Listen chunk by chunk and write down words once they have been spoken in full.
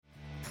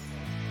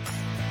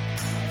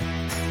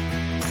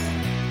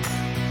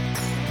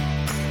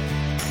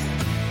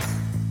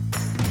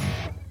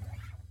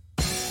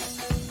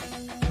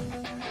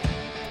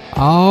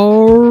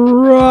All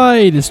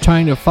right, it's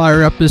time to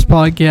fire up this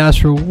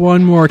podcast for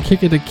one more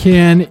kick at the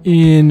can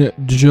in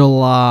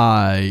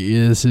July.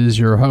 This is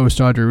your host,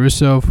 Audrey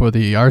Russo, for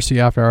the RC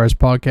After Hours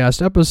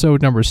podcast,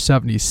 episode number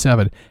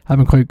 77.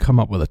 Haven't quite come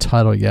up with a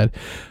title yet,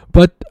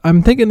 but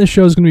I'm thinking this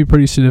show is going to be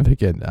pretty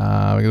significant. There's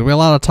going to be a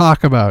lot of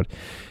talk about.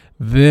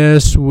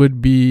 This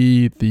would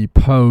be the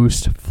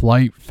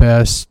post-Flight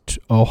Fest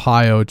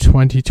Ohio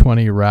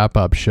 2020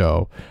 wrap-up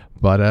show.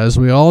 But as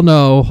we all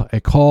know,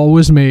 a call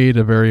was made,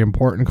 a very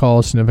important call,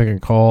 a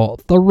significant call,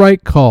 the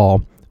right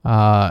call.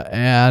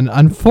 And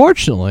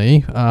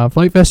unfortunately,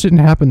 Flight Fest didn't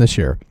happen this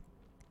year.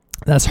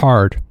 That's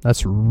hard.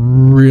 That's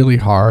really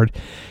hard.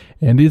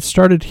 And it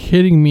started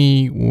hitting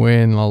me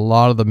when a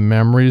lot of the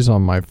memories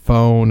on my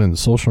phone and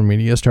social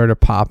media started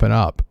popping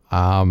up.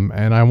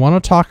 And I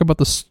want to talk about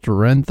the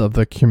strength of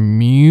the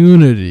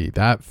community,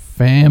 that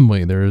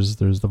family. There's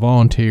the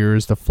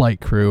volunteers, the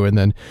flight crew, and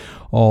then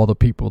all the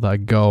people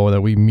that go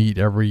that we meet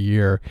every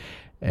year.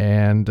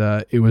 And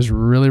it was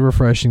really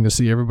refreshing to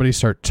see everybody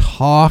start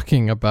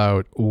talking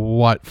about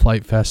what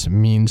Flight Fest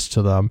means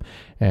to them,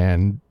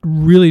 and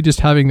really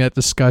just having that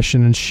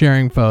discussion and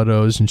sharing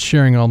photos and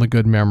sharing all the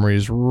good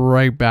memories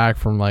right back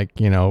from, like,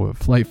 you know,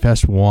 Flight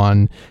Fest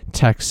 1,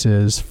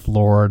 Texas,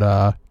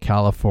 Florida,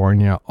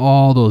 California,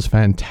 all those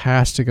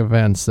fantastic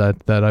events that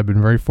I've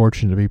been very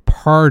fortunate to be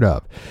part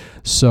of.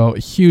 So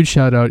huge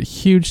shout out,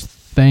 huge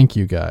thank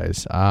you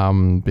guys,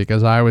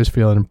 because I was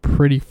feeling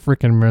pretty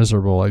freaking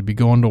miserable. I'd be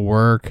going to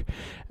work,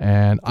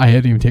 and I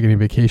hadn't even taken any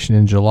vacation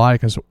in July,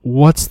 because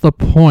what's the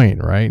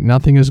point, right?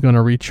 Nothing is going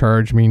to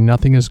recharge me.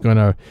 Nothing is going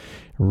to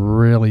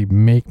really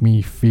make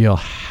me feel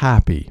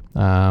happy.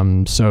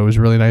 So it was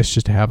really nice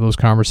just to have those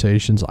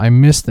conversations. I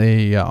missed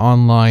a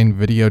online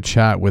video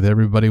chat with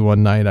everybody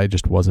one night. I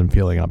just wasn't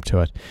feeling up to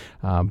it.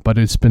 But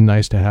it's been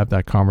nice to have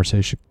that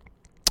conversation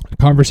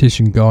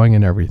going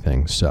and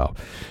everything. So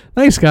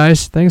thanks,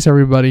 guys. Thanks,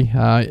 everybody.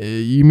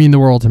 You mean the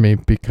world to me,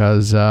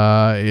 because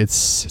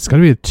it's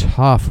going to be a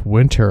tough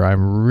winter.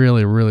 I'm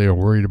really, really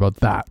worried about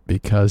that,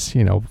 because,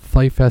 you know,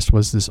 Flight Fest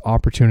was this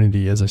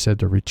opportunity, as I said,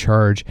 to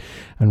recharge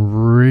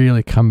and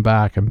really come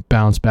back and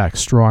bounce back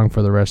strong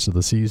for the rest of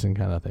the season,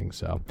 kind of thing.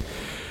 So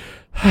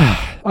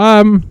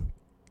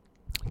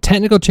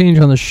technical change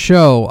on the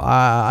show.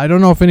 I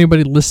don't know if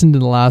anybody listened to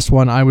the last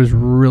one. I was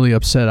really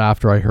upset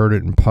after I heard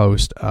it in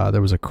post.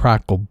 There was a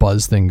crackle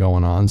buzz thing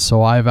going on,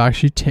 so I've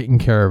actually taken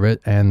care of it,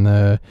 and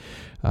the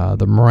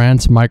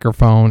Marantz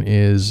microphone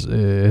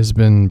has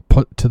been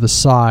put to the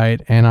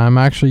side, and I'm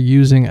actually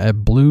using a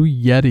Blue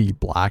Yeti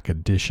Black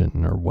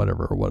Edition, or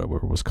whatever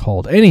it was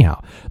called.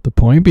 Anyhow, the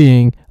point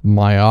being,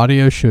 my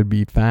audio should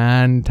be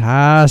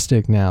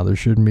fantastic now. There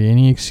shouldn't be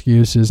any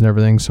excuses and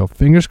everything. So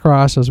fingers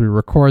crossed as we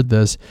record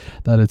this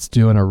that it's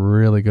doing a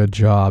really good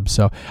job.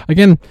 So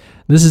again,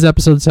 this is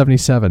episode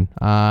 77,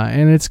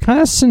 and it's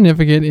kind of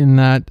significant in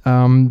that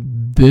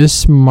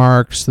this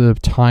marks the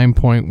time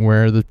point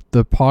where the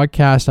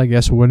podcast, I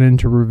guess, went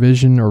into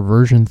revision, or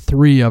version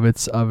 3 of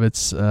its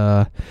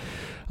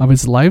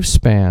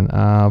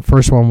lifespan.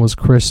 First one was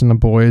Chris and the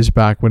boys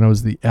back when it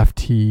was the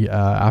FT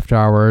After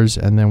Hours,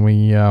 and then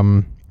we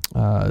then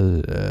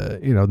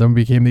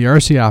became the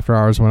RC After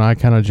Hours when I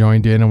kind of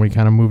joined in, and we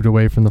kind of moved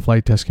away from the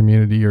Flight Test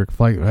community, or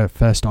Flight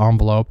Fest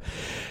envelope.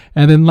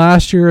 And then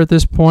last year at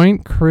this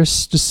point,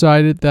 Chris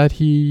decided that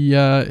he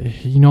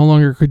no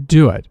longer could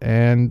do it.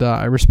 And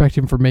I respect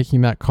him for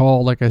making that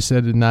call, like I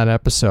said in that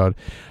episode.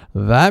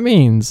 That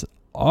means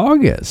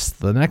August,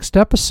 the next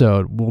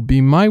episode, will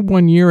be my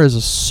 1 year as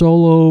a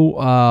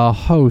solo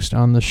host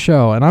on the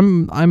show.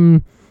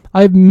 And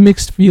I have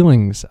mixed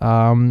feelings.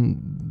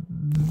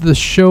 The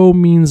show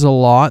means a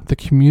lot. The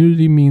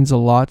community means a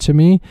lot to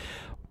me.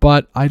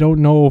 But I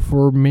don't know if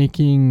we're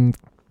making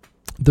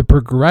the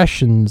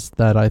progressions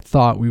that I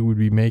thought we would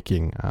be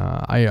making.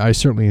 I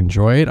certainly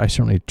enjoy it. I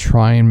certainly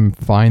try and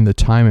find the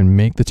time and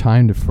make the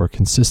time for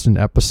consistent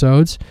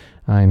episodes.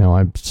 I know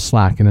I'm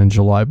slacking in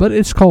July, but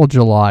it's called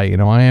July. You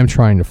know, I am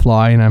trying to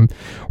fly, and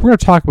we're going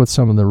to talk about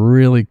some of the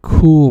really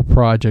cool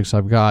projects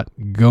I've got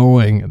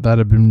going that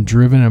have been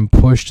driven and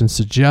pushed and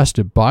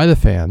suggested by the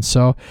fans.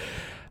 So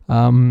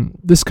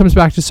this comes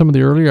back to some of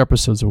the earlier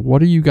episodes of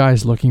what are you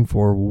guys looking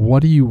for?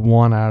 What do you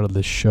want out of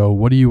this show?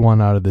 What do you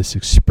want out of this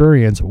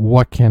experience?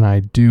 What can I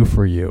do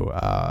for you?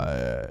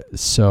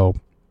 So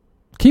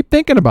keep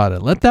thinking about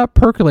it. Let that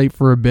percolate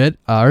for a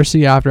bit.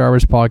 RC After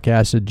Hours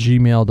Podcast at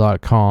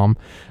gmail.com,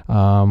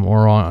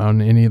 or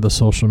on any of the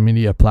social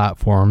media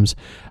platforms.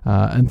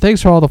 And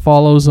thanks for all the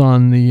follows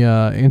on the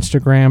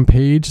Instagram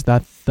page.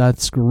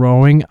 That's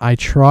growing. I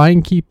try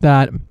and keep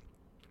that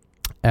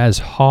as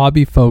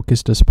hobby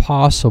focused as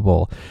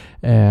possible,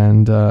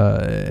 and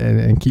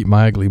keep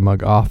my ugly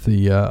mug off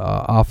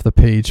the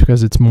page,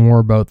 because it's more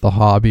about the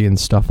hobby and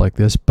stuff like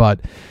this. But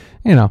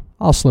you know,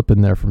 I'll slip in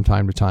there from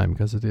time to time,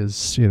 because it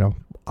is, you know,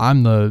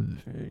 I'm the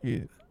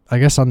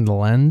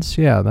lens.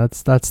 Yeah,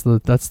 that's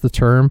the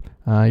term.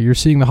 You're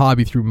seeing the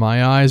hobby through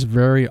my eyes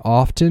very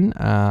often,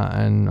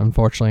 and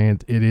unfortunately,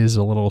 it is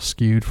a little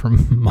skewed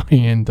from my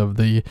end of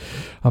the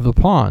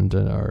pond,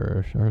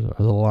 or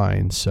the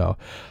line. So,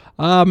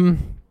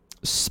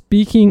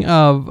 Speaking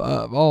of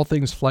all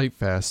things Flight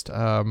Fest,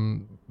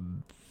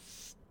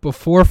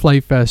 before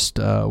Flight Fest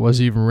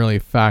was even really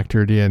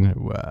factored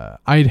in,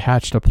 I'd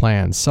hatched a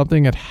plan.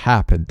 Something had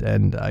happened,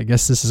 and I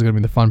guess this is going to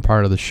be the fun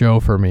part of the show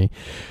for me.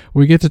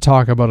 We get to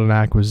talk about an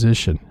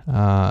acquisition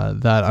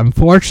that,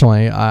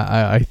 unfortunately,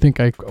 I think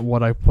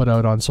what I put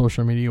out on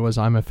social media was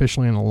I'm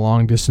officially in a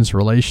long-distance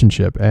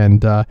relationship,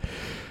 and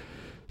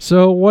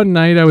so one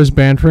night I was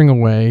bantering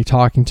away,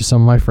 talking to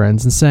some of my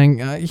friends and saying,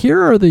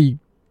 here are the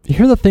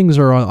things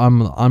that are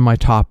on my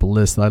top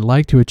list that I'd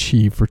like to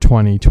achieve for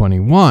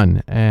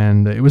 2021.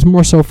 And it was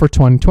more so for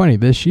 2020,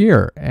 this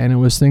year. And it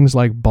was things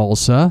like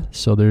Balsa.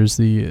 So there's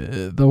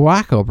the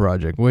Waco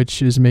project,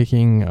 which is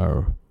making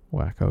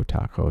Waco,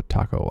 Taco,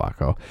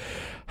 Waco.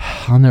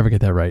 I'll never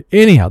get that right.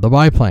 Anyhow, the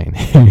biplane.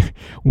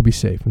 We'll be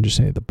safe. I'm just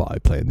saying the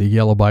biplane, the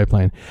yellow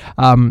biplane.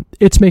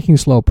 It's making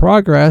slow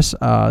progress.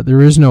 There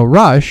is no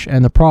rush.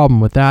 And the problem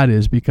with that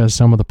is because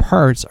some of the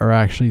parts are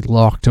actually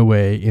locked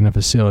away in a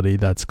facility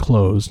that's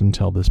closed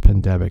until this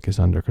pandemic is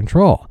under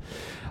control.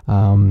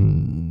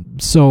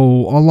 So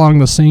along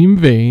the same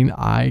vein,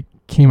 I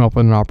came up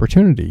with an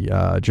opportunity.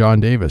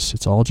 John Davis.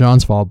 It's all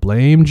John's fault.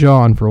 Blame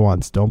John for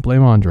once. Don't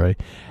blame Andre.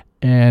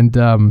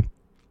 And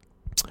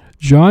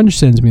John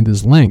sends me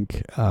this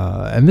link,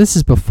 and this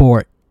is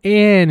before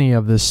any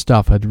of this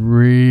stuff had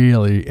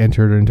really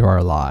entered into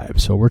our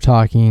lives. So we're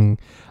talking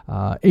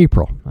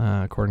April,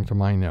 according to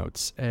my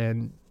notes.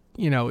 And,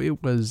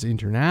 it was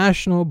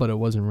international, but it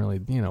wasn't really,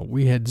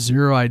 we had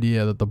zero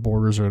idea that the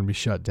borders were going to be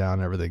shut down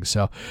and everything.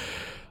 So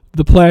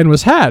the plan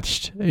was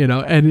hatched, and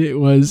and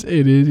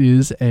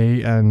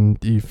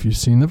if you've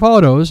seen the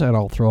photos, and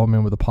I'll throw them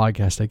in with the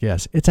podcast, I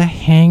guess, it's a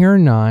Hangar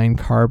 9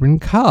 Carbon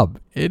Cub.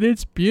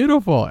 It's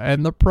beautiful,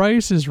 and the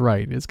price is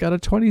right. It's got a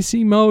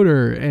 20C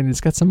motor, and it's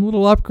got some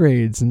little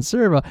upgrades and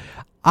servo.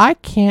 I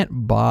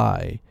can't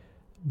buy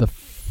the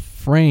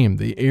frame,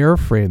 the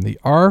airframe, the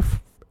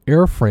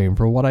airframe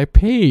for what I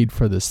paid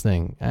for this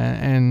thing.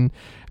 And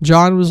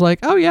John was like,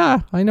 oh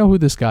yeah, I know who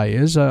this guy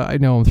is. I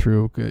know him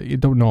through, you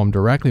don't know him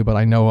directly, but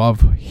I know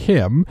of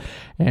him.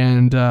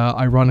 And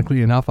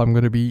ironically enough, I'm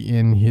going to be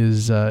in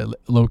his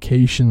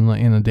location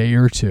in a day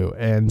or two.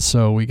 And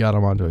so we got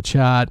him onto a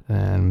chat,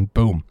 and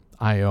boom,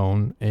 I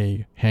own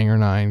a Hangar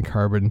 9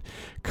 Carbon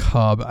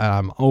Cub.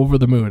 I'm over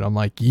the moon. I'm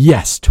like,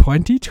 yes,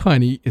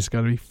 2020 is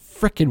going to be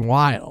freaking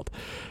wild.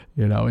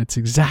 It's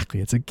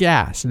a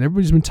gas, and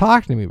everybody's been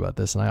talking to me about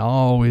this, and I've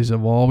always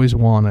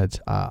wanted,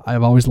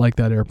 I've always liked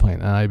that airplane,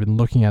 and I've been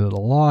looking at it a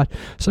lot,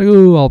 so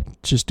I'll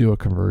just do a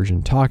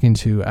conversion. Talking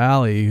to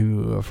Ali,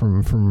 who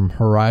from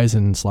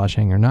Horizon /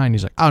 Hangar 9,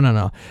 he's like, oh,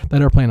 no,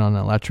 that airplane on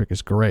electric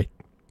is great,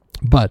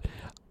 but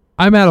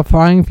I'm at a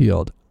flying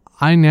field.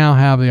 I now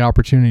have the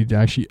opportunity to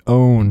actually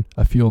own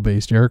a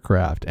fuel-based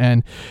aircraft,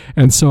 and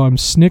so I'm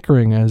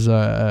snickering as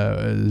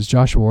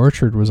Joshua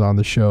Orchard was on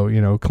the show,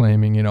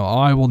 claiming,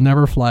 I will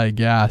never fly a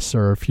gas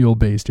or a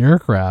fuel-based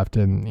aircraft,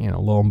 and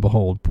lo and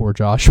behold, poor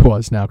Joshua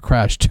has now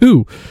crashed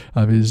 2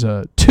 of his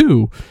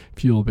 2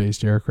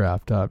 fuel-based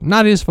aircraft.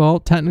 Not his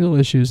fault, technical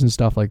issues and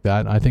stuff like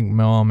that. I think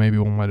maybe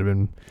one might have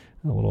been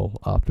a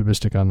little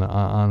optimistic on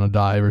a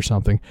dive or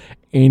something.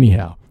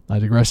 Anyhow, I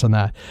digress on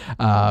that.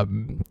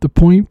 The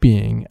point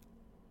being,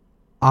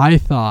 I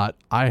thought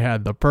I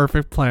had the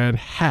perfect plan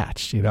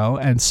hatched,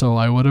 and so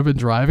I would have been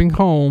driving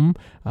home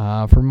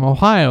from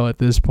Ohio at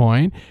this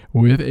point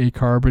with a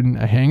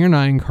Hangar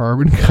 9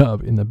 Carbon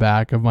Cub in the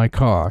back of my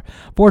car.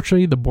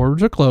 Fortunately, the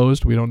borders are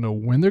closed. We don't know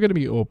when they're going to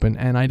be open,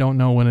 and I don't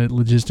know when it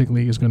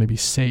logistically is going to be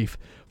safe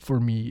for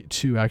me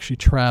to actually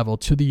travel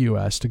to the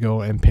U.S. to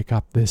go and pick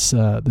up this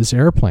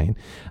airplane.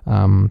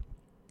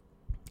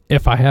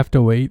 If I have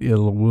to wait, it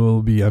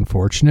will be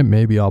unfortunate.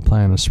 Maybe I'll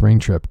plan a spring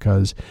trip,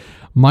 because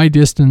my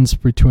distance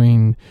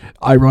between,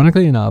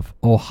 ironically enough,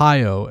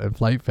 Ohio and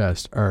Flight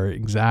Fest are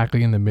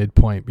exactly in the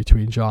midpoint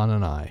between John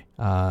and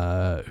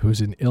I,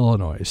 who's in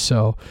Illinois.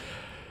 So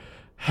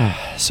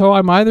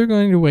I'm either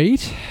going to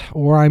wait,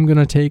 or I'm going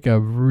to take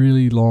a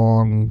really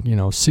long,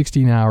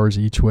 16 hours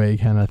each way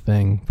kind of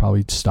thing.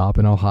 Probably stop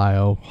in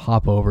Ohio,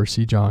 hop over,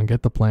 see John,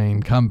 get the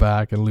plane, come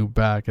back and loop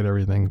back and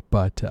everything.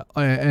 But,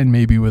 and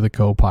maybe with a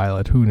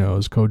co-pilot, who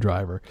knows,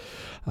 co-driver.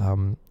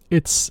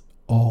 It's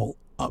all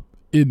up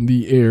in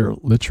the air,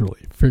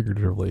 literally,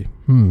 figuratively.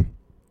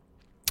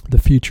 The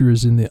future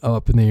is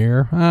up in the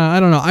air.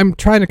 I don't know. I'm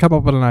trying to come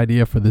up with an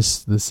idea for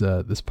this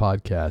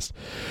podcast.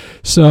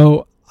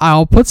 So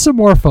I'll put some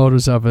more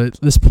photos of it.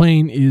 This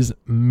plane is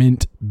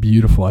mint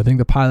beautiful. I think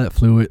the pilot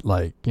flew it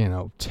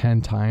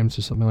 10 times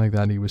or something like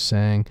that, he was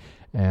saying.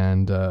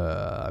 And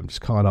I'm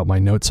just calling out my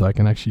notes so I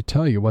can actually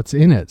tell you what's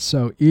in it.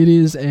 So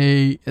it's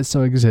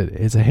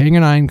a Hangar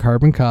 9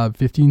 Carbon Cub,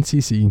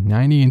 15cc,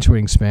 90-inch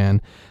wingspan.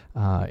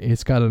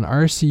 It's got an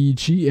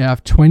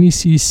RCGF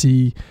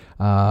 20cc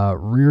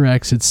rear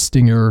exit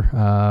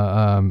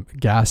Stinger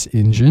gas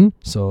engine,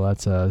 so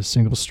that's a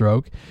single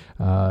stroke.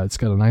 It's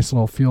got a nice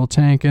little fuel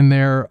tank in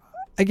there.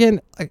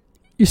 Again,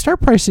 you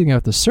start pricing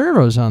out the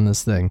servos on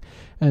this thing,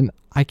 and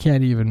I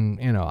can't even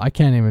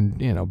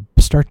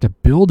start to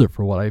build it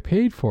for what I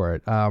paid for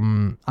it.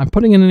 I'm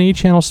putting in an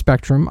 8-channel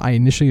Spectrum. I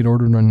initially had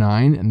ordered a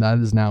 9, and that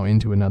is now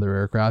into another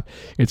aircraft.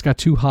 It's got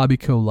 2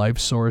 Hobbyco Life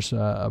Source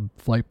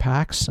flight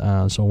packs,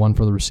 so one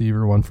for the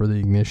receiver, one for the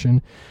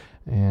ignition,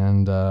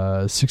 and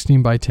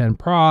 16 by 10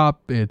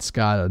 prop. It's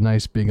got a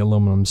nice big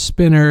aluminum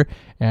spinner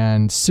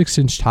and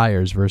 6-inch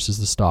tires versus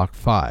the stock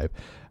 5.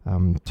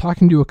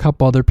 Talking to a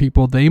couple other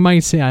people, they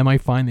might say I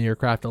might find the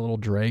aircraft a little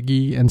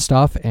draggy and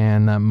stuff,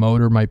 and that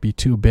motor might be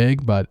too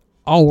big, but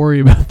I'll worry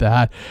about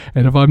that.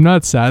 And if I'm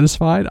not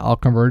satisfied, I'll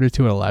convert it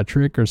to an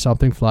electric or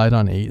something, fly it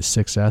on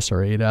 6S or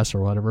 8S or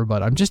whatever.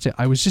 But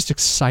I was just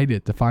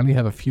excited to finally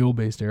have a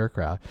fuel-based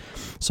aircraft.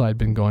 So I'd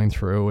been going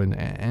through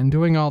and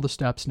doing all the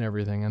steps and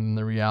everything. And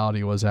the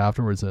reality was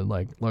afterwards that,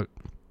 like, look,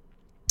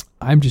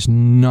 I'm just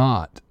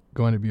not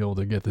going to be able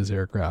to get this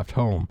aircraft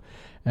home.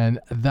 And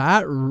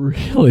that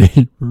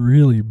really,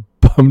 really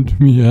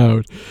bummed me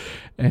out.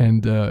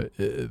 And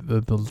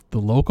the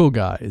local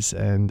guys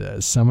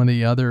and some of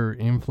the other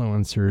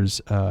influencers,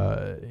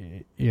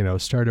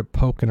 started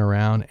poking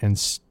around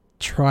and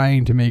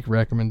trying to make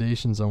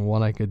recommendations on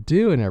what I could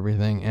do and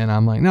everything. And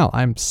I'm like, no,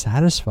 I'm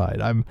satisfied.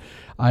 I'm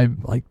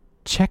like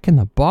checking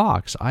the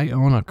box. I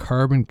own a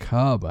Carbon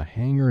Cub, a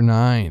Hangar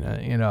 9,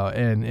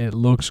 and it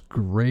looks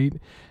great.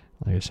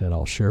 Like I said,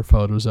 I'll share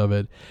photos of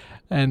it.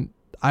 And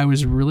I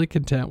was really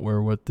content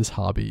with this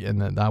hobby,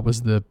 and that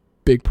was the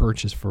big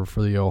purchase for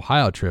the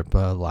Ohio trip.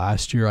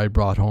 Last year I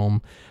brought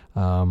home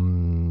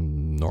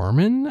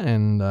Norman,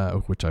 and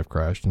which I've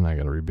crashed and I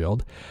got to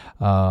rebuild.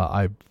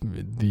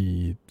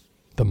 The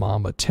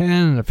Mamba 10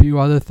 and a few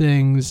other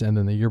things, and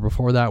then the year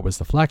before that was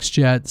the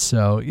FlexJet.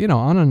 So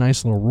on a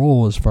nice little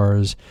roll as far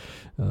as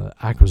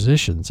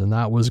acquisitions, and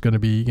that was going to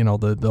be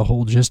the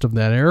whole gist of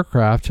that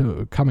aircraft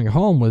coming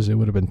home was it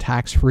would have been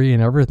tax free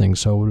and everything,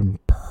 so it would have been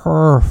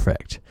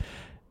perfect.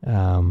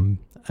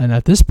 And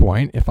at this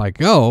point, if I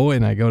go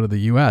to the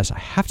U.S., I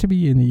have to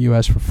be in the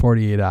U.S. for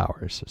 48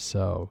 hours,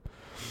 so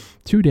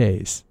 2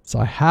 days. So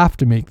I have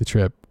to make the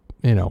trip,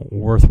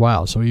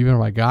 worthwhile. So even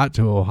if I got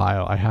to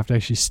Ohio, I have to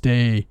actually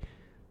stay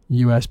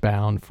U.S.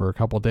 bound for a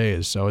couple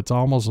days. So it's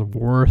almost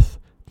worth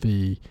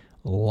the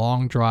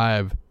long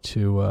drive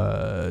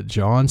to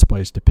John's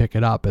place to pick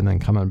it up and then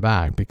coming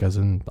back, because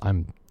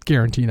I'm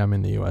guaranteed I'm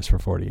in the U.S. for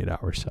 48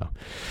 hours.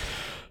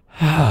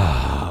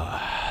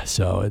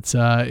 So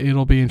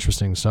it'll be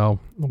interesting. So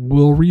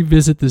we'll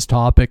revisit this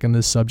topic and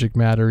this subject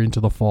matter into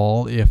the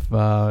fall if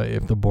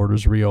the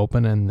borders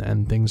reopen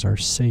and things are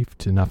safe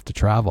enough to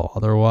travel.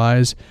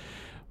 Otherwise,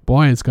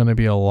 boy, it's going to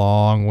be a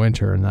long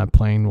winter, and that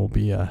plane will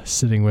be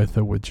sitting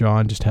with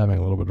John, just having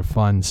a little bit of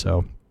fun.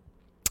 So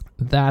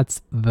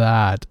that's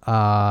that.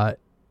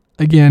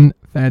 Again,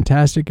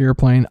 fantastic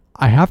airplane.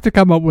 I have to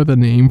come up with a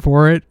name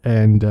for it,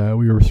 and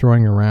we were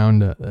throwing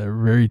around,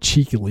 very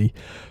cheekily,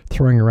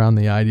 throwing around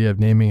the idea of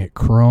naming it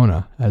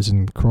Corona, as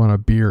in Corona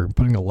beer,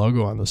 putting a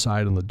logo on the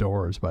side and the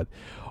doors. But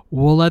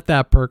we'll let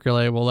that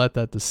percolate. We'll let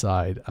that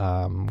decide,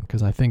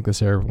 because I think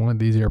one of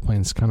these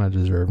airplanes kind of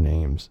deserve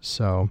names.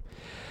 So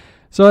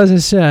as I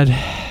said,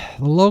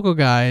 the local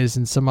guys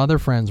and some other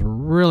friends were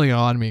really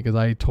on me because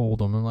I told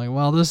them, I'm like,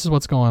 well, this is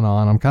what's going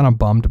on. I'm kind of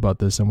bummed about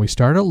this. And we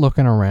started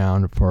looking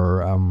around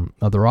for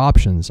other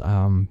options.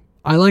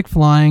 I like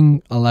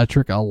flying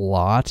electric a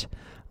lot,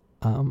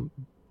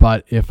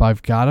 but if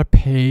I've got to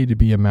pay to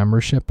be a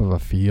membership of a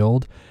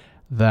field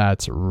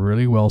that's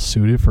really well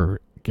suited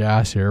for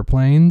gas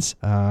airplanes,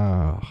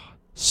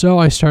 so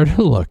I started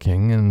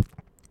looking, and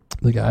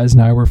the guys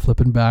and I were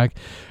flipping back.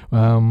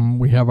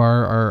 We have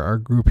our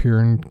group here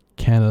in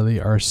Canada, the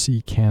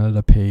RC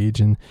Canada page,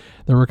 and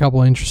there were a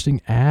couple of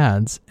interesting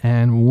ads,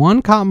 and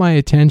one caught my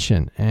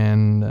attention,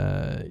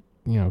 and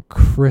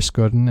Chris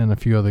Gooden and a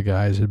few other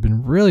guys had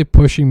been really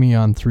pushing me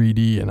on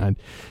 3D, and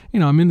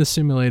I'm in the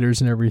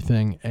simulators and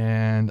everything,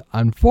 and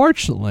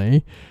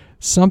unfortunately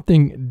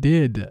something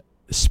did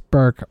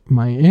spark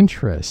my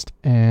interest,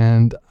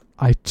 and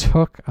I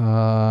took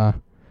a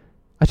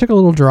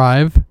little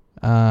drive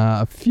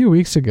a few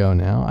weeks ago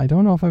now. I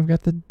don't know if I've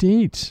got the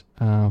date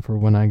for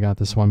when I got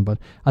this one, but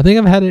I think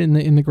I've had it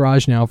in the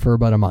garage now for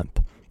about a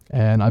month.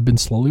 And I've been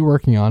slowly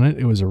working on it.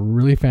 It was a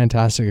really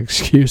fantastic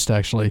excuse to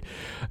actually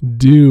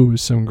do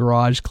some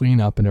garage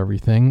cleanup and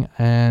everything.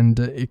 And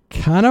it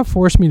kind of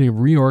forced me to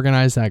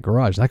reorganize that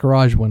garage. That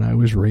garage, when I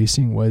was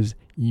racing, was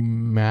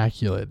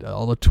immaculate.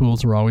 All the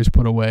tools were always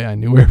put away. I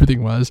knew where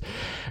everything was.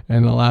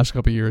 And the last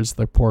couple of years,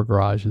 the poor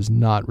garage has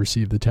not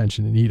received the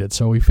attention it needed.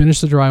 So we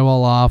finished the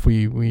drywall off.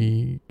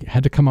 We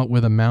had to come up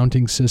with a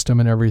mounting system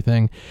and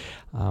everything.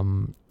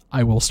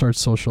 I will start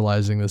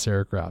socializing this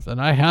aircraft, and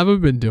I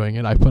haven't been doing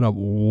it. I put up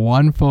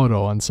one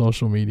photo on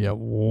social media,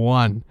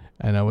 and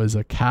it was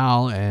a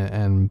cowl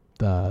and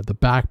the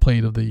back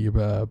plate of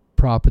the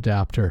prop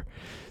adapter,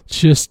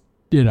 just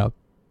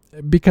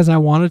because I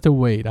wanted to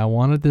wait. I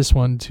wanted this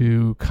one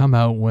to come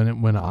out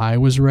when I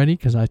was ready,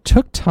 because I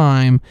took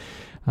time,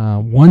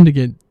 one, to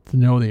get to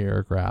know the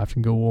aircraft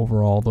and go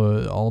over all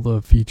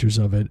the features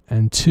of it,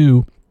 and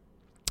two,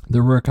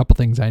 there were a couple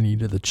things I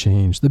needed to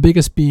change. The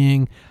biggest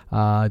being,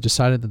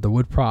 decided that the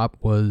wood prop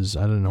was,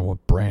 I don't know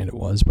what brand it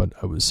was, but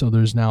so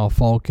there's now a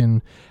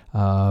Falcon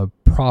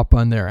prop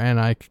on there, and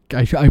I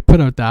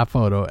put out that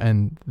photo.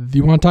 And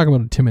you want to talk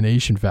about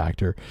intimidation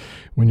factor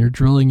when you're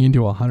drilling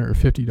into a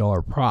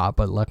 $150 prop,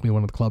 but luckily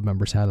one of the club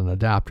members had an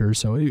adapter,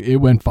 so it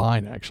went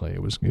fine. Actually,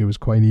 it was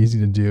quite easy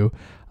to do.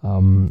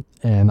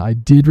 And I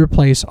did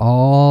replace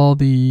all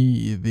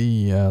the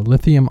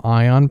lithium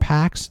ion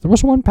packs. There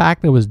was one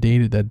pack that was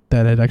dated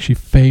that had actually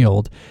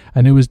failed,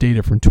 and it was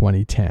dated from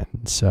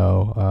 2010.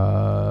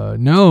 So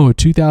no,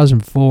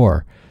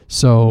 2004.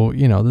 So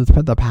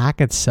the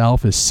pack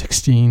itself is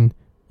 16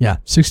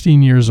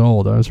 years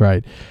old. I was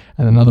right.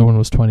 And another one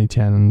was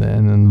 2010, and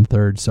then the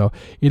third. So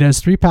it has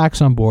 3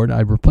 packs on board. I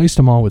replaced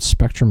them all with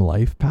Spectrum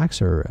Life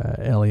packs, or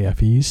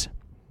LIFEs.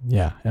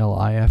 Yeah,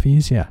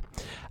 LIFEs, yeah.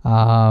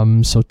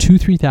 So 2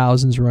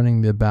 3000s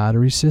running the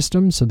battery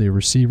system, so the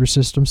receiver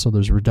system, so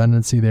there's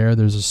redundancy there.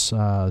 There's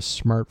a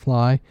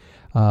SmartFly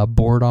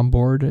board on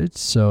board,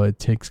 so it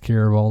takes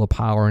care of all the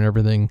power and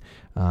everything.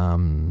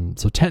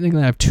 So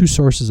technically I have 2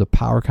 sources of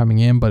power coming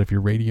in, but if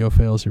your radio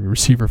fails, if your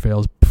receiver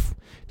fails,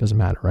 it doesn't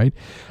matter, right?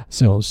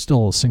 So it's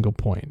still a single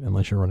point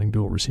unless you're running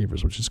dual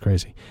receivers, which is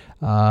crazy.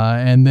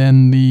 And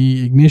then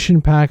the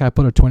ignition pack, I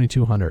put a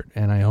 2200,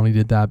 and I only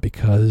did that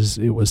because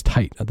it was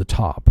tight at the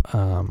top.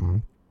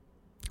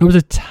 There was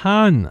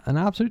an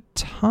absolute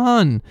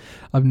ton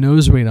of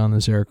nose weight on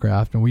this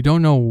aircraft, and we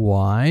don't know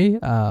why.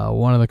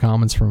 One of the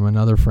comments from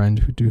another friend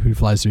who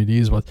flies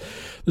 3Ds was,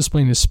 this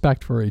plane is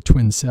spec'd for a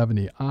Twin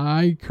 70.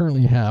 I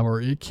currently have,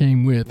 or it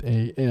came with,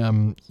 a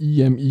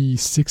EME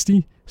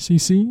 60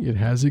 cc. It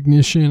has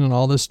ignition and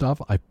all this stuff.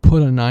 I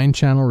put a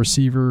 9-channel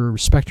receiver,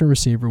 Spectrum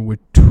receiver, with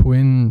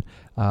twin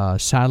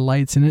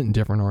satellites in it in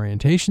different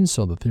orientations.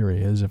 So the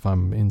theory is if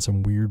I'm in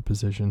some weird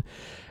position,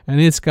 and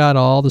it's got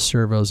all the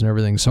servos and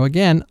everything. So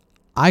again,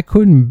 I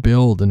couldn't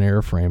build an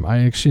airframe.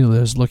 I actually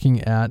was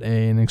looking at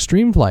an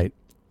Extreme Flight,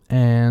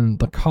 and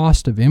the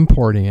cost of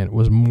importing it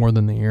was more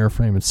than the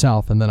airframe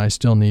itself. And then I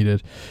still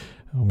needed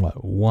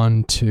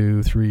 1,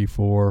 2, 3,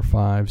 4,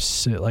 5,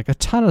 6, like a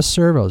ton of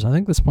servos. I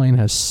think this plane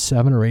has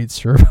 7 or 8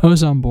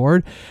 servos on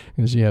board,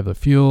 because you have the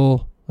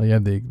fuel, you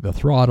have the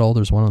throttle,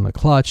 there's one on the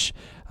clutch,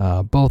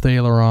 both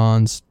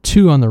ailerons,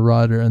 2 on the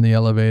rudder and the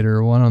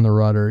elevator, 1 on the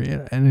rudder,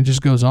 and it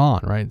just goes on,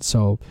 right?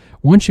 So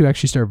once you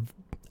actually start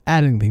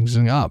adding things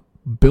up,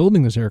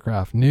 building this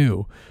aircraft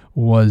new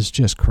was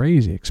just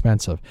crazy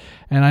expensive.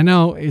 And I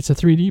know it's a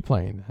 3D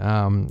plane.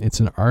 It's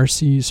an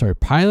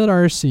Pilot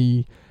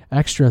RC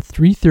Extra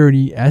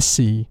 330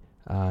 SC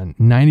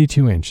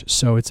 92-inch.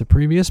 So it's a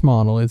previous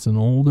model. It's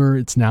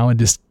now a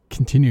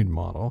discontinued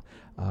model.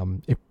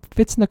 It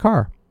fits in the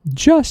car.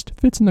 Just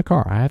fits in the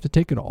car. I have to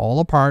take it all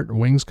apart.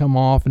 Wings come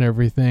off and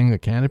everything. The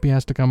canopy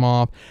has to come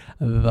off.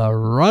 The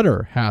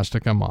rudder has to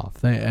come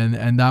off.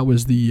 And that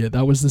was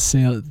the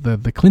sale,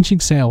 the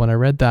clinching sale. When I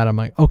read that, I'm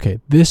like, okay,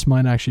 this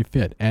might actually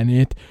fit, and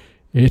it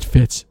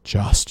fits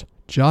just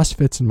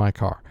fits in my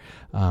car.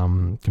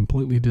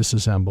 Completely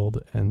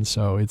disassembled, and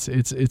so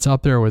it's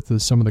up there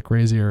with some of the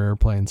crazier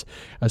airplanes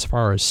as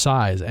far as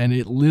size, and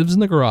it lives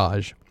in the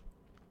garage.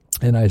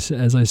 And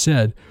as I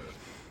said,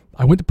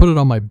 I went to put it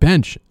on my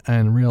bench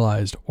and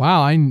realized,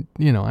 wow, I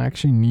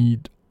actually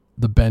need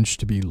the bench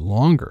to be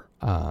longer.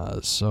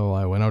 So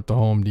I went out to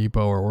Home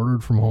Depot, or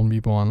ordered from Home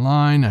Depot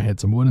online. I had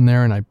some wood in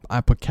there, and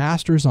I put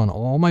casters on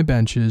all my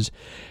benches,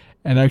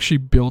 and actually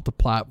built the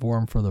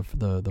platform for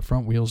the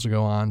front wheels to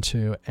go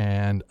onto.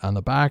 And on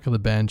the back of the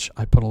bench,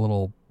 I put a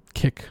little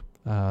kick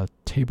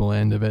table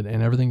end of it,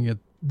 and everything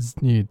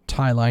you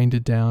tie-lined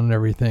it down and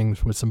everything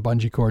with some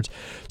bungee cords,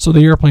 so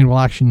the airplane will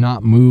actually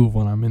not move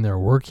when I'm in there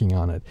working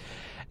on it.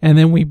 And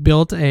then we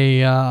built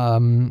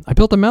I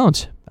built a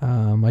mount.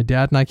 My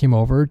dad and I came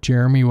over.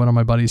 Jeremy, one of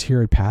my buddies here,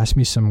 had passed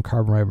me some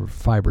carbon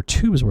fiber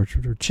tubes, which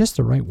were just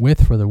the right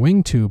width for the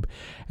wing tube.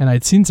 And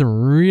I'd seen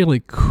some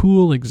really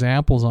cool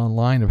examples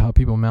online of how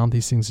people mount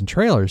these things in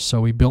trailers.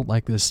 So we built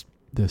like this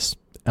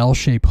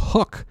L-shaped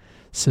hook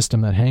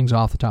system that hangs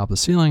off the top of the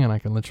ceiling, and I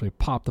can literally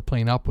pop the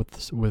plane up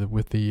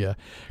with the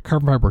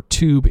carbon fiber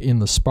tube in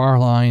the spar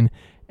line.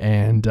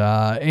 And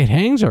it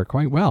hangs there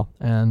quite well.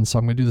 And so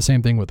I'm going to do the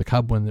same thing with the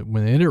Cub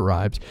when it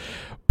arrives.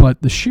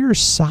 But the sheer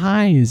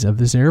size of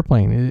this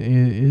airplane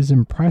is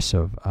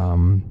impressive.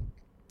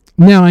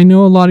 Now, I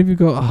know a lot of you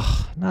go,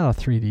 oh, not a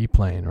 3D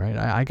plane, right?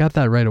 I got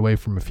that right away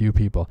from a few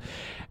people.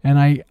 And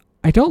I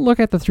don't look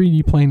at the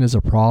 3D plane as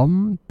a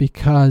problem,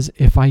 because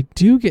if I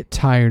do get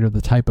tired of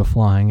the type of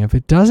flying, if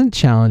it doesn't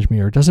challenge me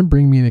or doesn't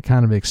bring me the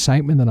kind of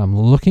excitement that I'm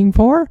looking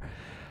for,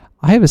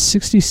 I have a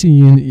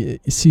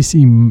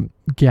 60cc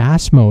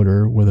gas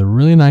motor with a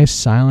really nice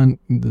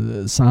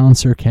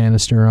silencer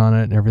canister on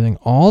it and everything,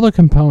 all the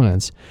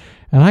components,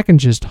 and I can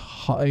just,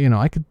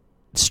 I could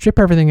strip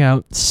everything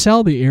out,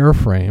 sell the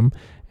airframe,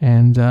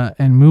 and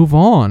move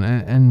on,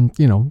 and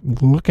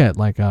look at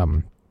like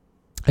I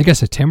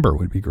guess a timber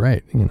would be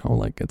great,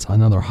 like it's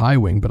another high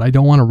wing, but I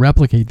don't want to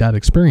replicate that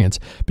experience,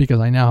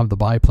 because I now have the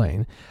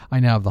biplane, I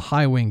now have the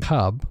high wing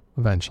Cub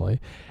eventually,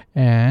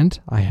 and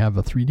I have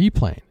a 3D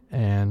plane.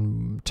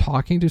 and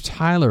talking to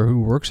Tyler, who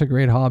works at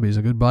Great Hobby, is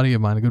a good buddy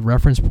of mine, a good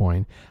reference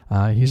point.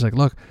 He's like,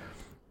 look,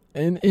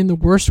 in the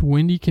worst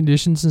windy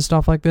conditions and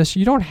stuff like this,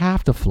 you don't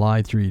have to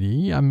fly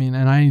 3D. I mean,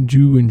 and I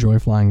do enjoy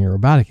flying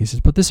aerobatic. He says,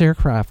 but this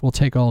aircraft will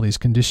take all these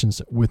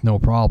conditions with no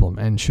problem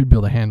and should be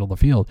able to handle the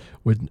field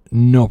with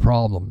no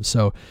problem.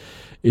 So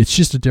it's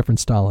just a different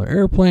style of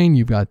airplane.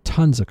 You've got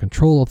tons of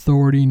control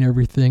authority and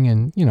everything,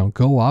 and,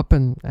 go up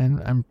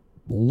and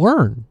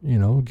learn,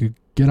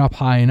 get up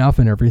high enough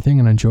and everything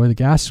and enjoy the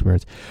gas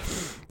experience.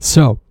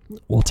 So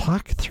we'll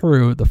talk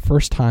through the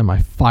first time I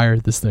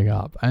fired this thing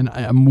up, and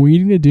I'm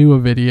waiting to do a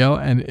video,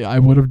 and I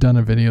would have done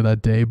a video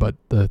that day, but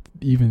the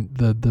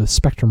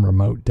Spektrum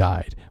remote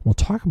died. We'll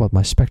talk about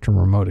my Spektrum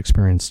remote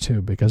experience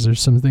too, because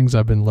there's some things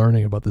I've been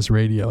learning about this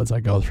radio as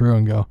I go through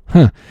and go,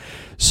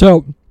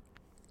 So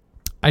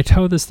I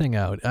tow this thing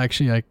out.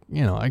 Actually,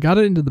 I got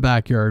it into the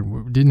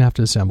backyard. Didn't have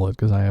to assemble it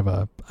because I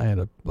had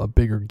a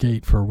bigger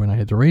gate for when I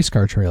had the race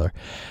car trailer,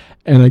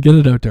 and I get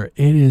it out there.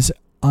 It is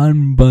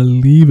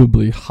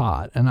unbelievably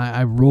hot, and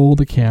I roll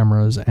the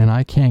cameras, and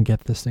I can't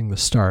get this thing to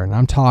start. And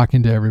I'm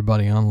talking to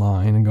everybody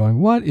online and going,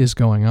 "What is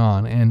going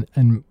on?"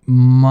 And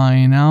my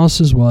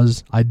analysis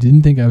was I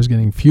didn't think I was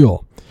getting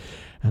fuel.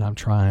 And I'm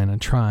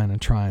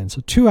trying.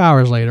 So 2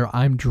 hours later,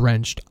 I'm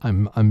drenched.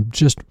 I'm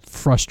just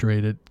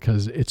frustrated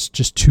because it's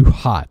just too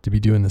hot to be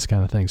doing this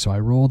kind of thing. So I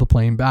roll the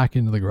plane back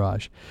into the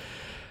garage.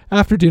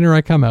 After dinner,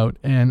 I come out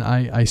and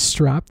I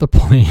strap the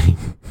plane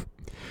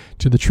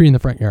to the tree in the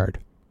front yard.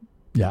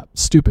 Yeah,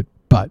 stupid,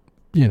 but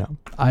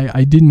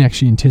I didn't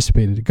actually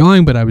anticipate it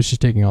going, but I was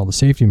just taking all the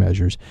safety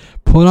measures.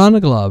 Put on a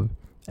glove,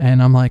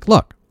 and I'm like,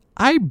 look,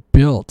 I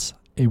built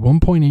a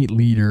 1.8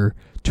 liter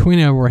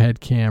twin overhead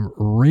cam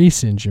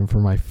race engine for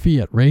my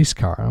Fiat race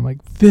car. I'm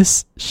like,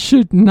 this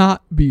should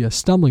not be a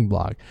stumbling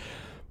block.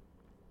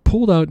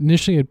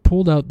 Initially I'd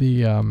pulled out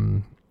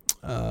the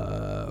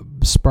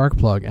spark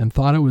plug and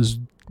thought it was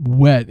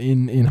wet.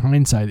 In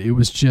hindsight, it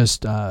was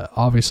just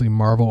obviously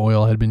Marvel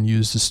oil had been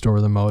used to store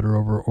the motor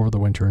over the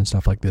winter and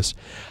stuff like this.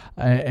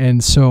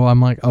 And so I'm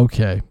like,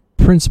 okay,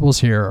 principles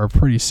here are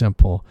pretty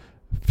simple.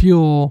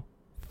 Fuel,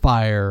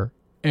 fire,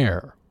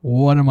 air.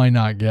 What am I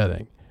not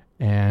getting?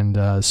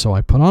 And so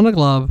I put on a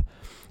glove,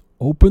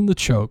 opened the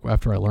choke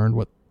after I learned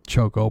what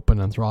choke open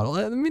and throttle.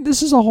 I mean,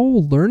 this is a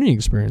whole learning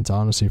experience,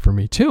 honestly, for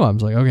me, too. I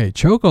was like, okay,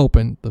 choke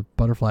open, the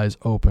butterfly is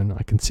open.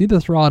 I can see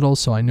the throttle,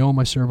 so I know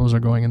my servos are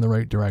going in the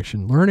right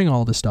direction. Learning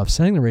all this stuff,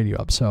 setting the radio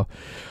up. So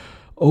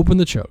open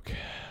the choke,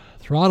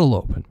 throttle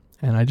open,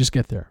 and I just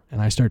get there.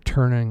 And I start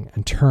turning,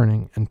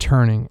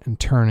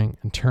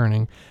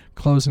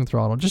 closing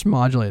throttle, just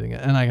modulating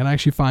it. And I can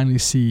actually finally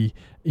see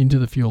into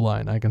the fuel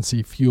line. I can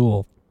see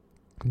fuel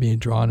being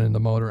drawn in the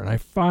motor, and I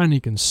finally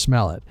can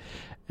smell it.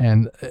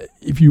 And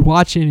if you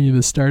watch any of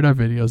the startup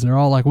videos, they're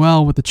all like,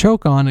 well, with the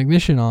choke on,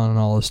 ignition on, and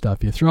all this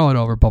stuff, you throw it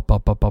over,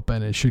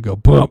 and it should go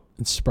boom,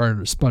 and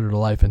sputter to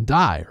life and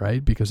die,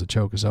 right? Because the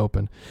choke is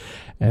open.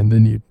 And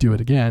then you do it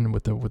again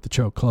with the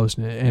choke closed,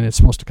 and it's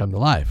supposed to come to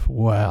life.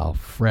 Well,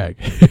 frag.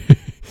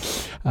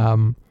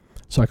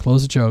 So I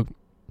close the choke.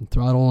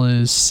 Throttle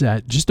is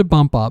set just a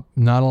bump up,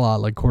 not a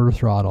lot, like quarter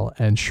throttle.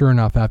 And sure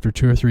enough, after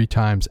 2 or 3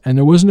 times, and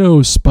there was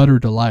no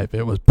sputter to life.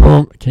 It was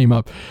boom, it came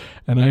up.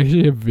 And I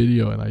actually have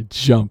video, and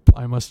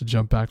I must have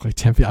jumped back like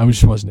 10 feet. I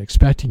just wasn't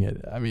expecting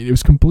it. I mean, it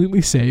was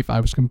completely safe.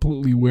 I was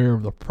completely aware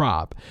of the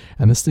prop.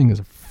 And this thing is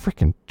a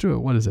freaking,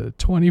 what is it, a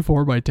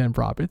 24 by 10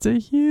 prop. It's a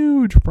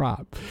huge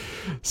prop.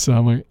 So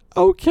I'm like,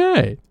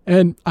 okay.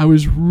 And I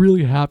was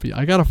really happy.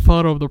 I got a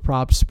photo of the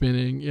prop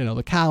spinning.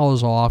 The cowl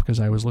is off because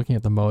I was looking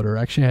at the motor.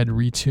 Actually, I had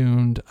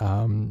retuned.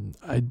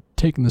 I'd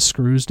taken the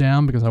screws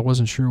down because I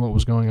wasn't sure what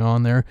was going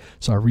on there.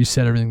 So I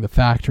reset everything to the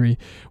factory,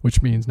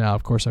 which means now,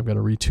 of course, I've got to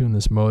retune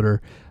this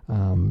motor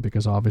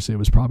because obviously it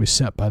was probably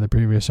set by the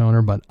previous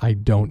owner, but I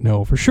don't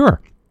know for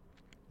sure.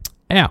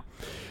 Yeah,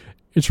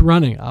 it's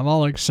running. I'm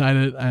all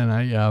excited, and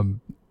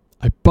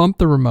I bumped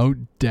the remote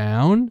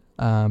down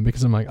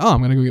because I'm like, I'm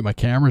going to go get my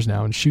cameras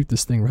now and shoot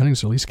this thing running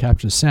so at least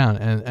captures sound.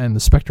 And the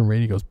Spektrum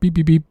radio goes, beep,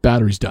 beep, beep,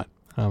 battery's done.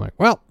 And I'm like,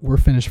 well, we're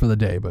finished for the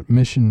day, but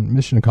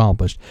mission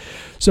accomplished.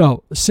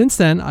 So since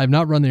then, I've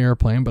not run the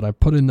airplane, but I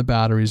put in the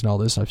batteries and all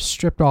this. I've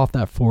stripped off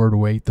that forward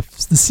weight. The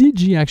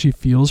CG actually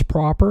feels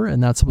proper,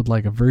 and that's with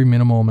like a very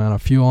minimal amount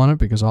of fuel on it,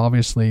 because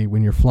obviously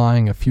when you're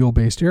flying a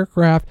fuel-based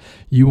aircraft,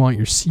 you want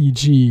your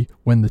CG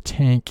when the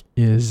tank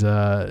is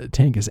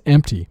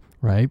empty,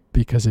 right?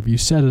 Because if you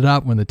set it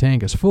up when the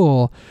tank is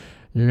full,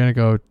 you're going to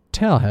go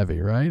tail heavy,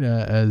 right?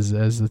 As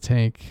the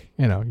tank,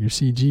 your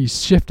CG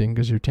is shifting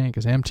because your tank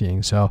is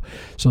emptying. So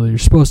you're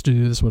supposed to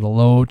do this with a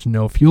low to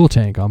no fuel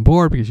tank on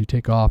board, because you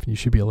take off and you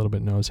should be a little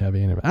bit nose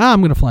heavy. Anyway,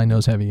 I'm going to fly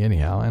nose heavy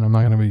anyhow, and I'm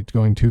not going to be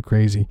going too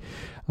crazy.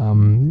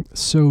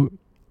 So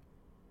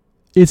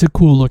it's a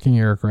cool looking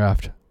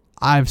aircraft.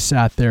 I've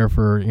sat there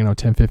for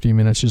 10-15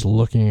 minutes just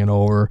looking it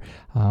over.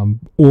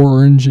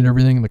 Orange and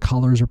everything. The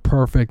colors are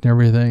perfect and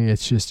everything.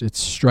 It's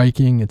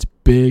striking. It's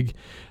big.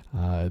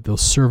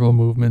 Those servo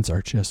movements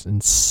are just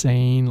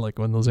insane, like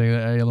when those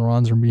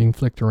ailerons are being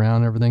flicked around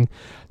and everything.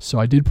 So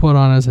I did put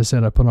on, as I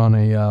said, I put on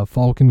a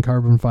Falcon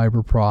carbon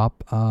fiber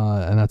prop,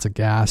 and that's a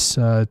gas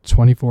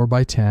 24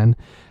 by 10.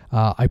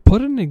 I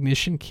put an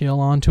ignition kill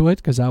onto it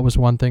because that was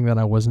one thing that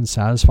I wasn't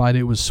satisfied.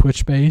 It was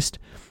switch based,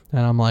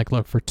 and I'm like,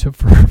 look, for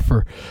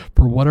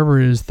whatever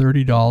it is,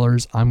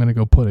 $30, I'm gonna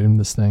go put it in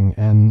this thing,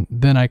 and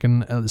then I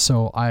can.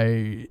 So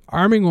I,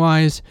 arming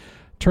wise,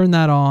 turn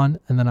that on,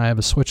 and then I have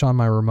a switch on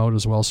my remote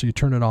as well. So you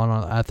turn it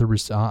on at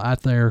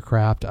the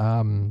aircraft.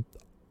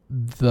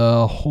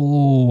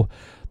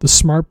 The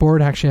smart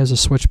board actually has a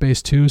switch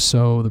base too.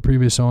 So the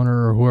previous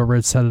owner or whoever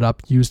had set it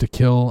up used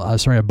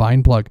a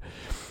bind plug.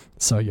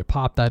 So you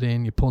pop that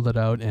in, you pull it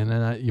out, and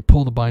then you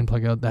pull the bind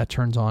plug out. That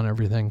turns on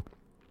everything.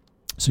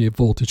 So you have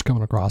voltage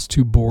coming across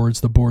two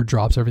boards. The board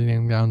drops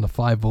everything down to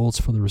 5 volts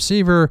for the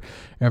receiver.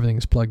 Everything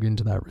is plugged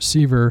into that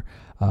receiver.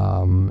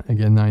 Again,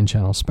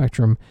 9-channel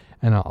Spektrum,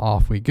 and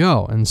off we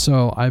go. And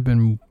so I've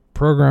been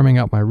programming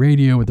up my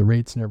radio with the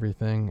rates and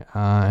everything,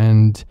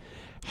 and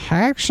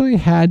actually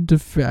had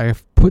to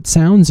put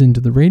sounds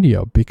into the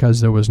radio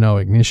because there was no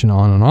ignition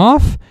on and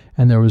off,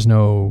 and there was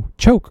no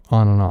choke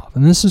on and off.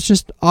 And this is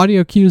just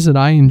audio cues that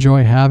I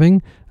enjoy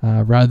having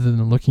rather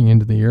than looking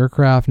into the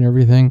aircraft and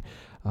everything.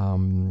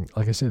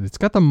 Like I said, it's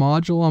got the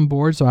module on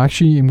board, so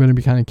actually I'm going to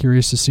be kind of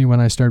curious to see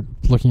when I start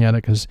looking at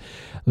it, because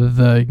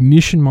the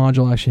ignition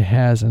module actually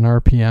has an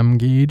RPM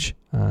gauge,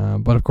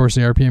 but of course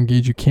the RPM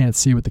gauge you can't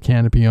see with the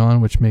canopy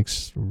on, which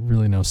makes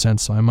really no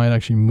sense. So I might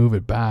actually move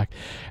it back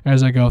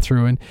as I go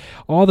through, and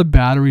all the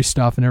battery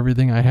stuff and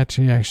everything, I had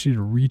to actually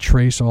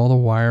retrace all the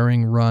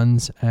wiring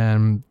runs.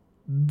 And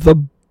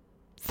the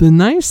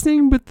nice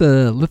thing with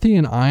the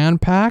lithium ion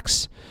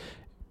packs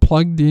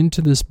plugged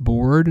into this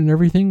board and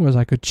everything was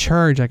I could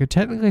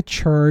technically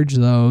charge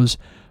those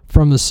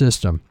from the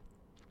system.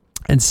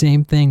 And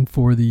same thing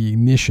for the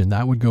ignition.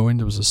 That would go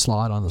into as a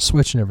slot on the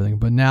switch and everything.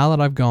 But now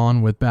that I've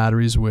gone with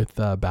batteries with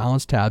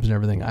balance tabs and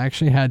everything, I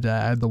actually had to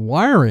add the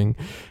wiring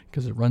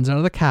because it runs out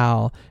of the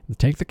cowl. To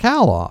take the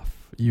cowl off,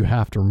 you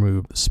have to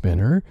remove the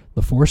spinner,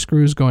 the 4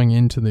 screws going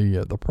into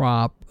the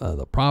prop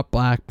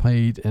back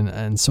plate,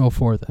 and so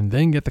forth, and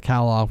then get the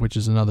cowl off, which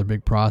is another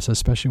big process,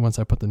 especially once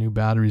I put the new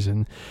batteries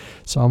in.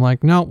 So I'm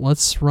like, no,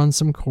 let's run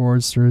some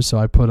cords through. So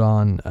I put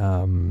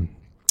on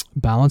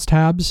balance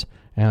tabs,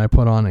 and I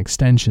put on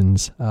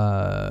extensions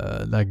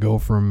that go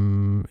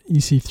from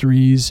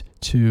EC3s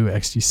to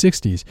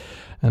XT60s,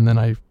 and then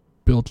I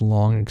built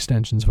long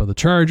extensions for the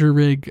charger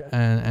rig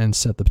and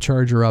set the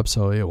charger up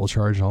so it will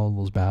charge all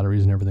those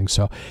batteries and everything.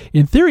 So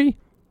in theory,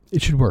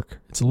 it should work.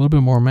 It's a little bit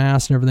more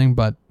mass and everything,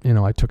 but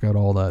I took out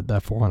all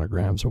that 400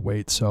 grams of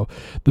weight. So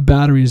the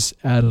batteries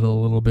added a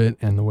little bit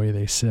and the way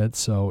they sit.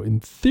 So in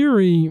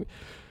theory,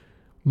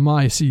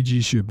 my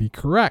CG should be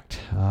correct.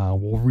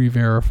 We'll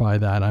re-verify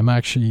that. I'm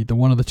actually,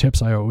 one of the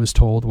tips I was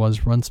told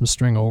was run some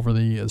string over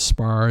the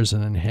spars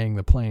and then hang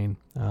the plane.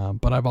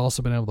 But I've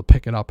also been able to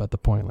pick it up at the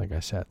point, like I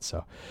said.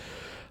 So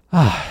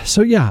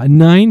yeah, a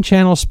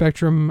 9-channel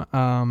Spektrum,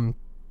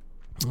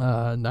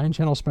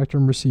 9-channel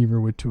Spektrum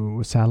receiver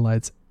with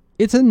satellites.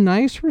 It's a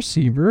nice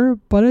receiver,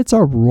 but it's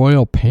a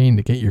royal pain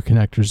to get your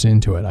connectors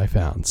into it, I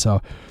found.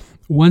 So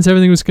once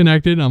everything was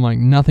connected, I'm like,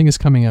 nothing is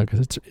coming out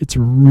because it's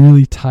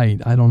really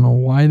tight. I don't know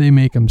why they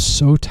make them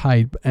so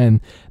tight,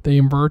 and they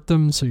invert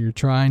them. So you're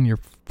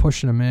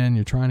pushing them in,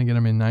 you're trying to get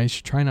them in nice.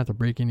 You're trying not to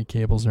break any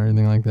cables or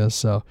anything like this.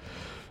 So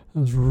I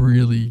was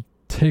really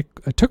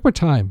I took my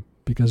time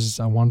because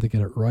I wanted to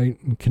get it right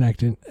and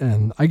connected.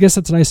 And I guess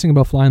that's the nice thing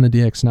about flying the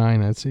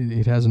DX9.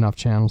 It has enough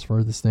channels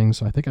for this thing.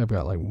 So I think I've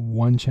got like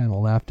 1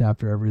 channel left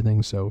after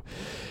everything. So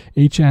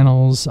 8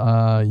 channels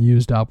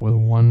used up with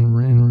 1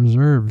 in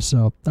reserve.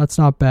 So that's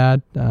not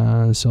bad. So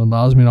it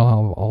allows me to have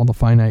all the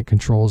finite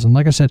controls. And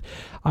like I said,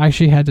 I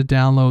actually had to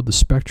download the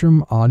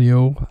Spektrum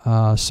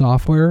audio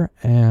software,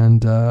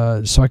 and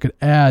so I could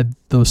add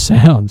those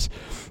sounds.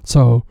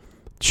 So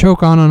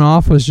choke on and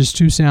off was just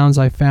 2 sounds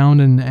I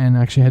found, and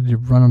actually had to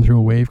run them through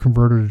a wave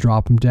converter to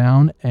drop them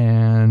down,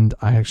 and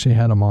I actually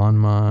had them on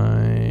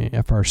my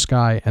FR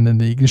Sky, and then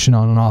the ignition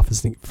on and off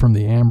is from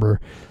the Amber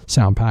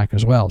sound pack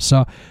as well.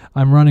 So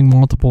I'm running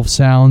multiple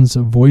sounds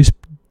of voice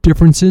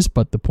differences,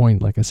 but the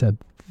point, like I said,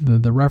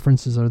 the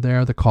references are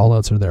there, the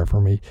call-outs are there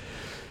for me.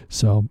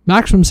 So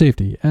maximum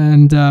safety.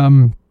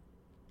 And